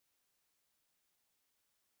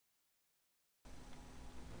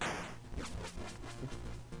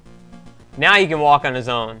Now he can walk on his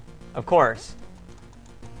own. Of course.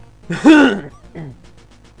 I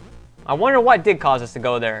wonder what did cause us to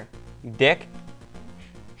go there. You dick.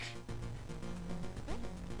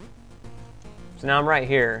 So now I'm right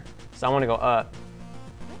here. So I want to go up.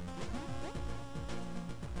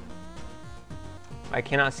 I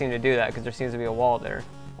cannot seem to do that because there seems to be a wall there.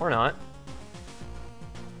 Or not.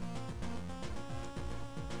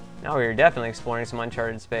 Now we are definitely exploring some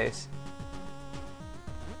uncharted space.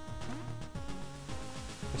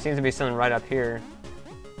 There seems to be something right up here.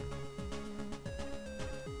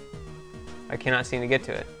 I cannot seem to get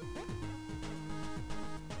to it.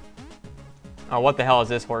 Oh, what the hell is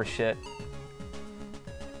this horse shit?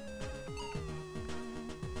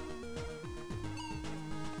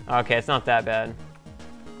 Okay, it's not that bad.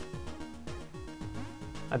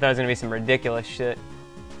 I thought it was gonna be some ridiculous shit.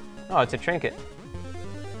 Oh, it's a trinket.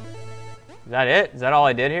 Is that it? Is that all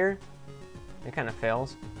I did here? It kind of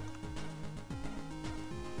fails.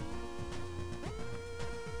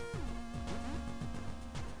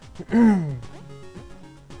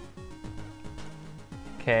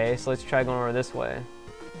 Okay, so let's try going over this way.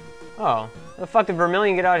 Oh, how the fuck did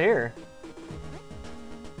Vermilion get out here?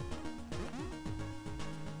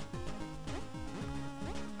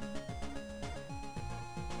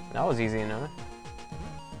 That was easy enough.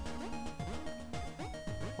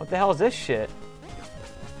 What the hell is this shit?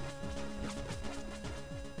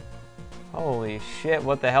 Holy shit,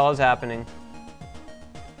 what the hell is happening?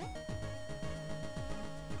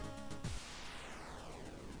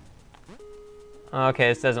 Okay,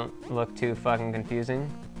 this doesn't look too fucking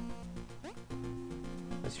confusing.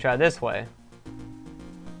 Let's try this way.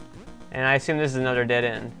 And I assume this is another dead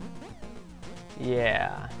end.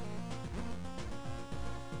 Yeah.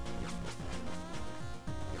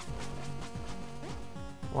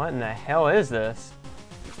 What in the hell is this?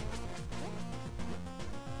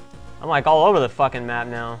 I'm like all over the fucking map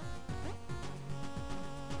now.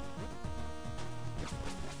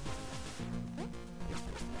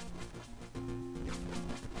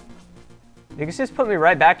 You can just put me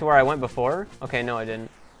right back to where I went before? Okay, no I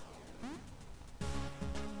didn't.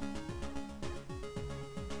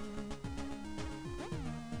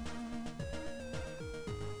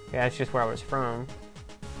 Yeah, that's just where I was from.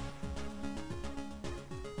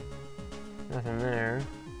 Nothing there.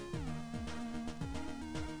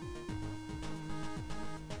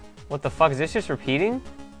 What the fuck, is this just repeating?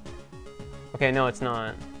 Okay, no it's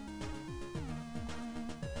not.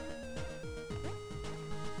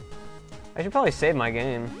 I should probably save my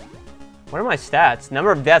game. What are my stats?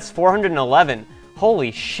 Number of deaths, 411. Holy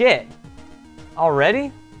shit.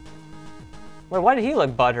 Already? Wait, why did he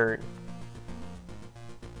look butthurt?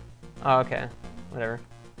 Oh, okay. Whatever.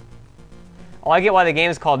 Oh, I get why the game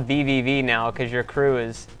is called VVV now, because your crew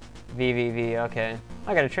is VVV. Okay.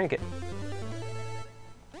 I got a trinket.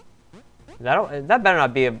 That better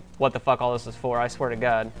not be what the fuck all this is for, I swear to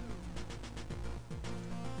God.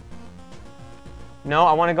 No,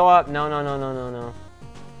 I want to go up. No, no, no, no, no, no.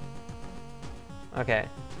 Okay.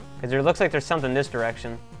 Because there looks like there's something this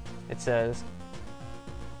direction, it says.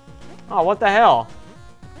 Oh, what the hell?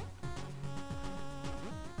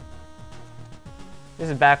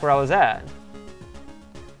 This is back where I was at.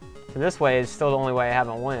 So this way is still the only way I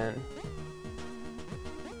haven't went.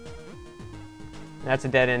 That's a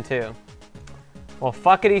dead end too. Well,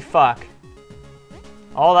 fuckity fuck.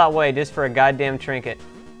 All that way just for a goddamn trinket.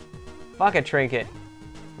 Fuck a trinket.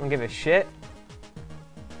 I don't give a shit.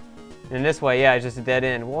 And this way, yeah, it's just a dead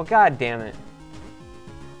end. Well, god damn it.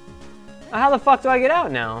 How the fuck do I get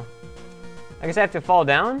out now? I guess I have to fall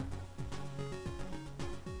down?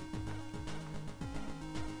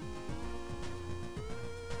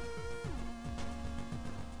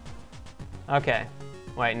 Okay.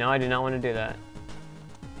 Wait, no, I do not want to do that.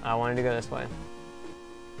 I wanted to go this way.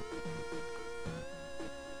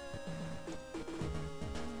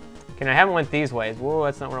 Okay, I haven't went these ways. Whoa,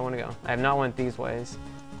 that's not where I want to go. I have not went these ways.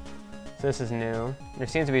 So this is new. There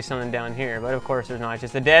seems to be something down here, but of course there's not. It's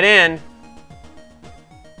just a dead end.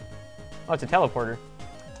 Oh, it's a teleporter.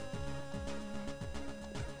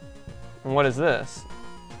 And what is this?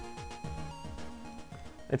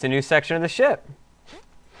 It's a new section of the ship.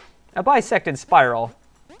 A bisected spiral.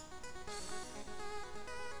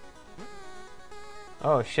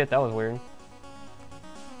 Oh shit, that was weird.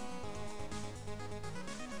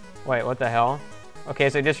 Wait, what the hell? Okay,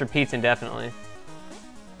 so it just repeats indefinitely.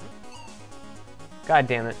 God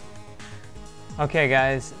damn it. Okay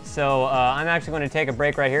guys, so I'm actually going to take a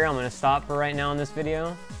break right here. I'm going to stop for right now in this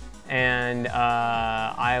video. And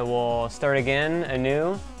I will start again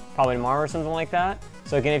anew probably tomorrow or something like that.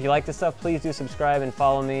 So again, if you like this stuff, please do subscribe and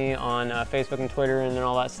follow me on Facebook and Twitter and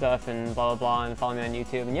all that stuff and blah, blah, blah, and follow me on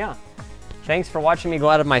YouTube. And yeah, thanks for watching me go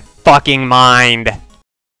out of my fucking mind.